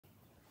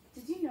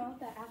know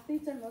that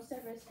athletes are most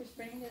at risk for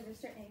spraining their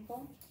wrist or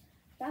ankle?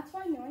 That's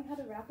why knowing how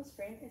to wrap a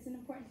sprain is an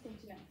important thing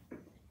to know.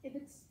 If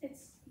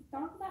it's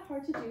not that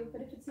hard to do,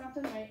 but if it's not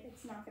done right,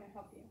 it's not going to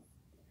help you.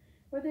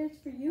 Whether it's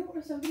for you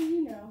or somebody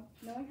you know,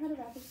 knowing how to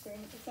wrap a sprain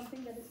is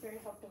something that is very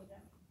helpful to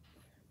them.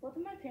 Both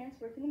of my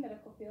parents work in the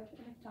medical field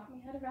and have taught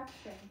me how to wrap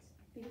sprains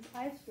because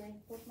I have sprained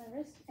both my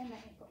wrist and my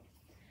ankle.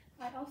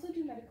 I also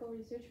do medical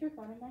research for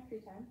fun in my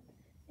free time,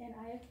 and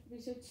I have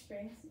researched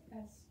sprains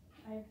as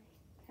I've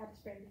had a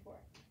sprain before.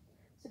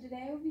 So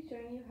today I will be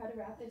showing you how to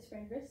wrap a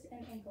sprained wrist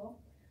and ankle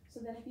so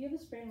that if you have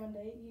a sprain one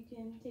day, you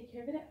can take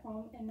care of it at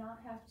home and not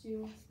have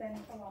to spend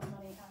a lot of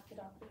money at the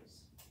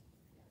doctor's.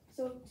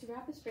 So to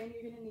wrap a sprain,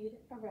 you're going to need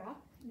a wrap.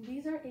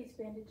 These are ace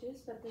bandages,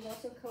 but there's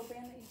also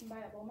Co-Band that you can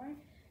buy at Walmart.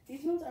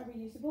 These ones are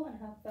reusable and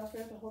have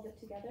Velcro to hold it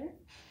together.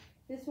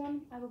 This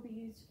one I will be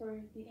used for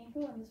the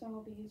ankle, and this one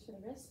will be used for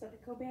the wrist, but the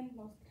Co-Band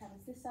most of the time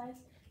is this size.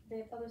 They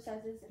have other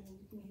sizes, and you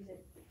can use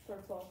it for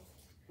both.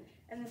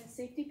 And then a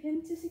safety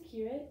pin to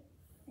secure it,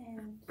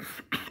 and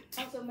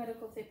also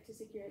medical tape to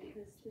secure it,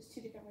 because there's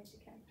two different ways you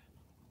can.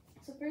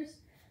 So first,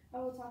 I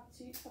will talk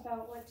to you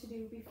about what to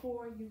do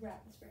before you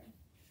wrap the sprain.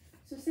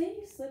 So say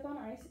you slip on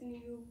ice and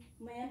you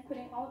land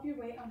putting all of your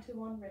weight onto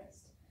one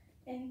wrist,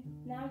 and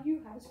now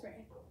you have a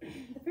sprain.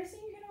 The first thing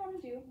you're going to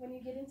want to do when you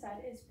get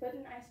inside is put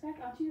an ice pack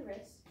onto your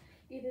wrist,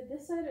 either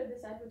this side or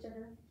this side,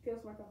 whichever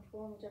feels more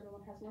comfortable and whichever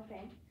one has more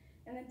pain,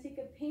 and then take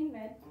a pain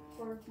med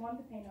for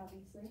the pain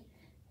obviously,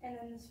 and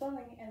then the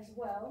swelling as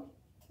well,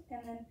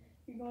 and then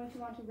you're going to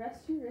want to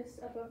rest your wrist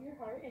above your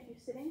heart. If you're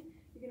sitting,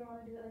 you're going to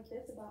want to do it like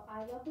this, about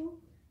eye level,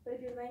 but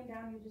if you're laying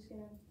down, you're just going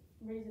to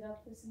raise it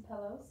up with some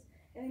pillows.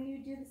 And then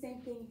you do the same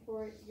thing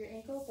for your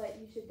ankle, but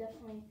you should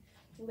definitely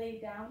lay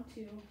down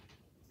to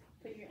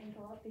put your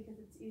ankle up because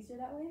it's easier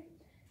that way.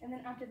 And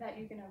then after that,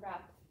 you're going to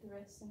wrap the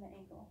wrist and the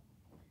ankle.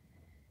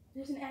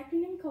 There's an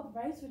acronym called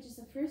RICE, which is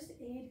the first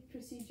aid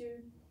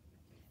procedure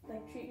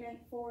treatment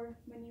for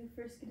when you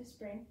first get a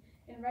sprain.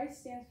 And RICE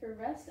stands for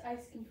rest,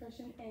 ice,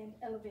 compression, and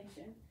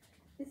elevation.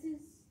 This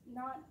is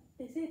not,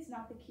 they say it's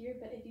not the cure,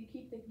 but if you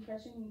keep the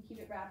compression and you keep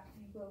it wrapped,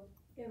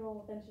 it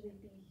will eventually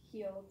be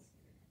healed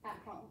at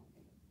home.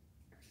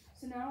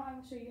 So now I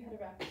will show you how to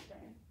wrap the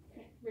sprain.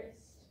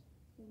 Wrist.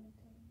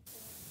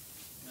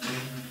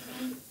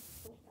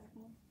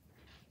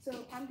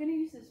 So I'm going to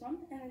use this one,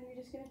 and then you're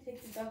just going to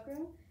take the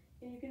Velcro,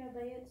 and you're going to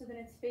lay it so that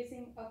it's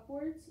facing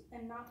upwards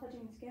and not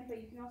touching the skin,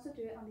 but you can also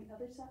do it on the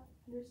other side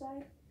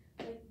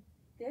like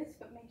this,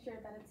 but make sure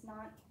that it's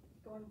not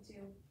going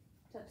to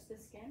touch the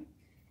skin.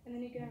 And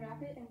then you're going to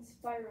wrap it in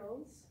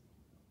spirals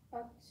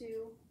up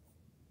to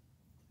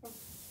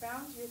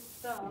around your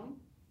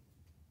thumb.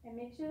 And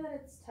make sure that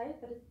it's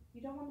tight, but you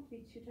don't want it to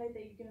be too tight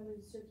that you're going to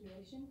lose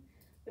circulation.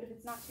 But if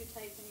it's not too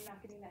tight, then you're not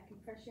getting that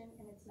compression,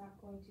 and it's not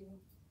going to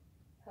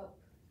help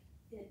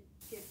it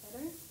get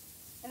better.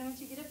 And then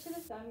once you get up to the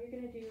thumb, you're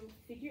going to do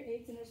figure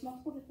eights, and there's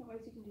multiple different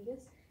ways you can do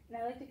this.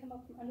 And I like to come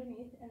up from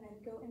underneath and then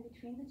go in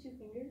between the two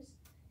fingers,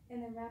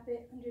 and then wrap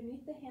it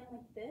underneath the hand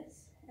like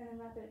this, and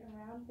then wrap it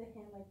around the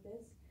hand like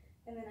this.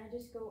 And then I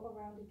just go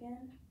around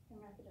again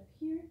and wrap it up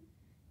here,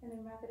 and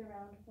then wrap it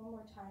around one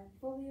more time,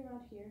 fully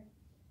around here,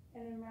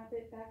 and then wrap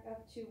it back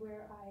up to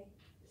where I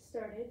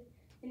started.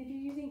 And if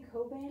you're using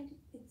Co-Band,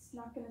 it's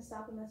not going to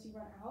stop unless you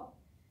run out.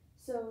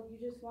 So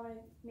you just want to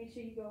make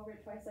sure you go over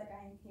it twice like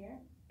I am here.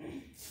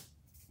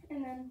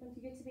 And then once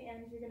you get to the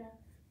end, you're going to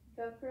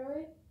Velcro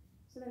it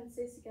so then it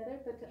stays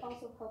together. But to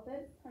also help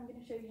it, I'm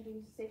going to show you how to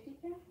use a safety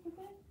pin with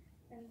it.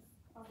 And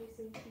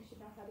obviously you should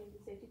know how to use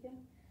a safety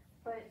pin.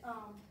 But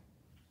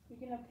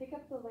you're going to pick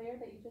up the layer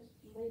that you just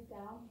laid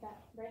down,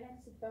 that right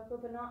next to the Velcro,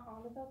 but not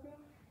on the Velcro.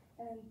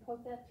 And then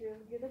poke that through.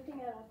 You're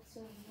lifting it up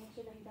so make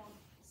sure that you don't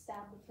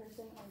stab the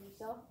person or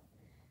yourself.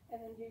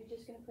 And then you're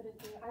just going to put it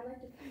through. I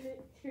like to put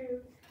it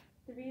through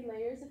 3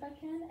 layers if I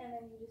can, and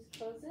then you just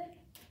close it.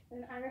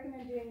 And I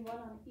recommend doing one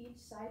on each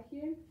side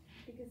here,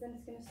 because then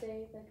it's going to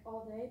stay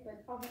all day.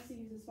 But obviously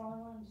use a smaller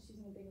one. I'm just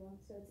using a bigger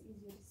one so it's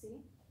easier to see.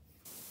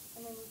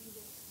 And then you can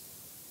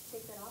just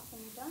take that off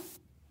when you're done.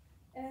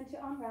 And then to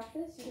unwrap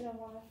this, you're going to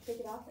want to take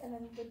it off. And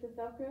then with the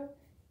Velcro,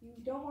 you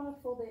don't want to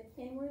fold it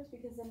inwards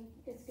because then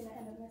it's going to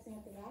end up messing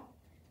up the wrap.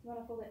 You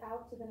want to fold it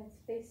out so then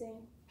it's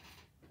facing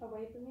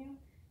away from you.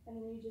 And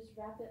then you just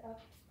wrap it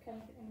up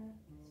kind of in a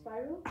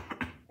spiral.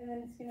 And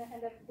then it's going to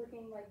end up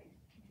looking like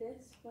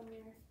this when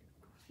you're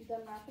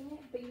done wrapping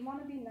it. But you want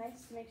to be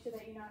nice to make sure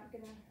that you're not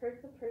going to hurt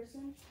the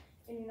person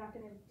and you're not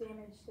going to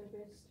damage the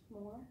wrist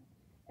more.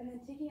 And then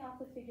taking off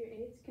the figure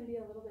eights can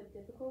be a little bit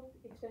difficult,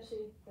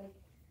 especially if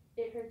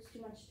it hurts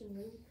too much to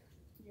move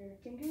your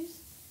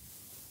fingers.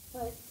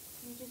 But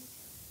you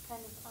just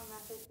kind of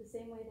unwrap it the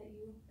same way that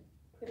you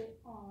put it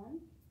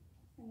on,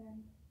 and then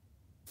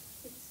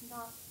it's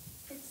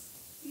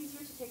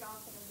easier to take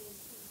off than it is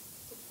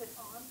to put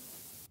on,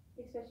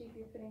 especially if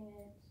you're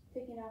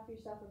taking it off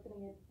yourself or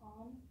putting it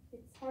on.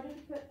 It's harder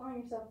to put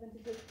on yourself than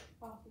to take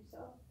off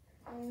yourself.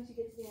 And then once you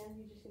get to the end,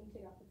 you're just going to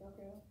take off the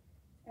Velcro,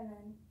 and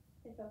then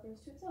it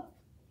Velcros to itself.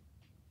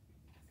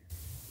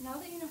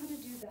 Now that you know how to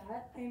do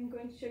that, I am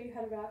going to show you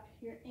how to wrap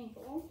your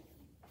ankle.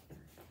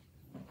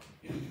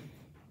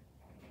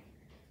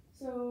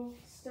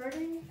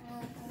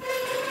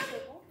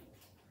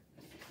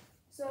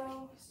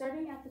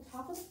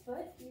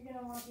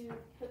 want you to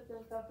put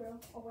the Velcro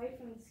away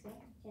from the skin.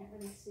 You can't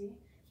really see,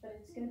 but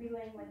it's going to be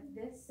laying like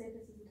this. Say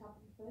this is the top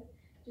of your foot,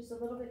 just a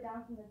little bit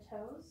down from the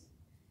toes.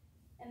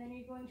 And then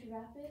you're going to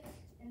wrap it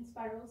in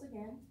spirals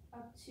again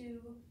up to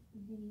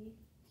the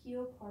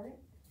heel part.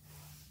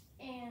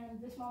 And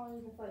the smaller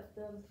the foot,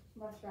 the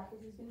less wrap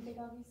this is going to take,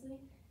 obviously.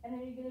 And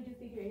then you're going to do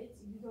figure eights.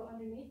 You go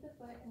underneath the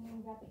foot and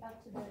then wrap it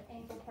up to the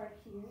ankle part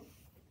here.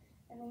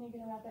 And then you're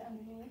going to wrap it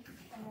underneath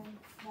and then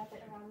wrap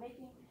it around,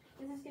 making,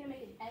 this is going to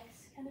make an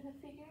X kind of a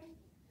figure.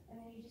 And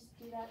then you just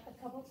do that a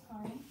couple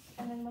times.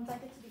 And then once I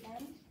get to the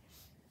end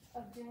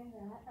of doing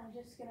that, I'm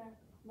just going to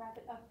wrap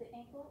it up the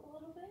ankle a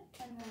little bit.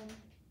 And then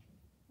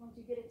once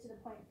you get it to the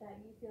point that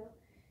you feel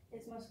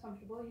is most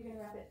comfortable, you're going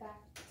to wrap it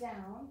back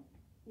down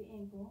the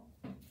ankle.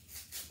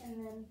 And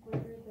then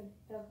wherever the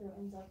Velcro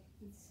ends up,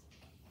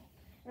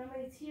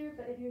 normally it's here,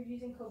 but if you're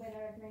using COVID,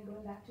 I recommend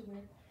going back to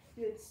where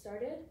you had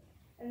started.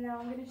 And now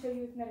I'm going to show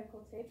you with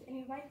medical tape. And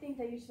you might think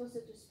that you're supposed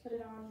to just put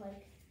it on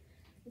like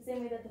the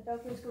same way that the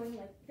Velcro is going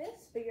like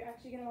this, but you're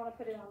actually going to want to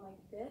put it on like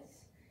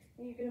this.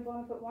 And you're going to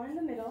want to put one in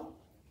the middle,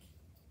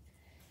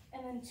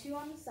 and then two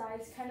on the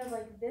sides, kind of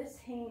like this,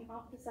 hanging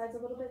off the sides a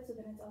little bit, so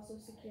then it's also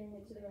securing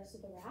it to the rest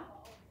of the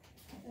wrap.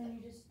 And then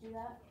you just do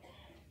that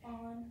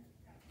on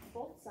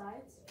both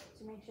sides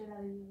to make sure that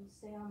it will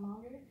stay on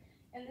longer.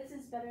 And this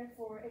is better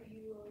for if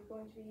you are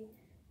going to be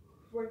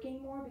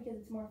working more because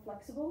it's more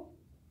flexible.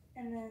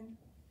 And then,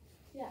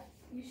 yeah,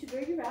 you should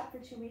wear your wrap for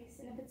 2 weeks,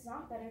 and if it's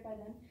not better by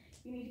then,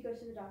 you need to go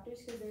to the doctors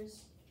because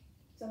there's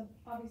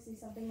obviously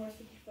something more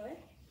with your foot.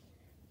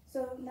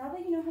 So now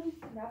that you know how to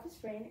wrap a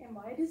sprain and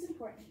why it is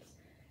important,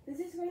 this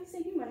is going to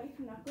save you money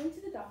from not going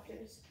to the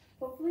doctors.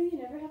 Hopefully you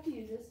never have to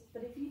use this,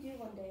 but if you do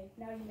one day,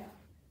 now you know.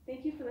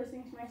 Thank you for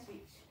listening to my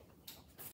speech.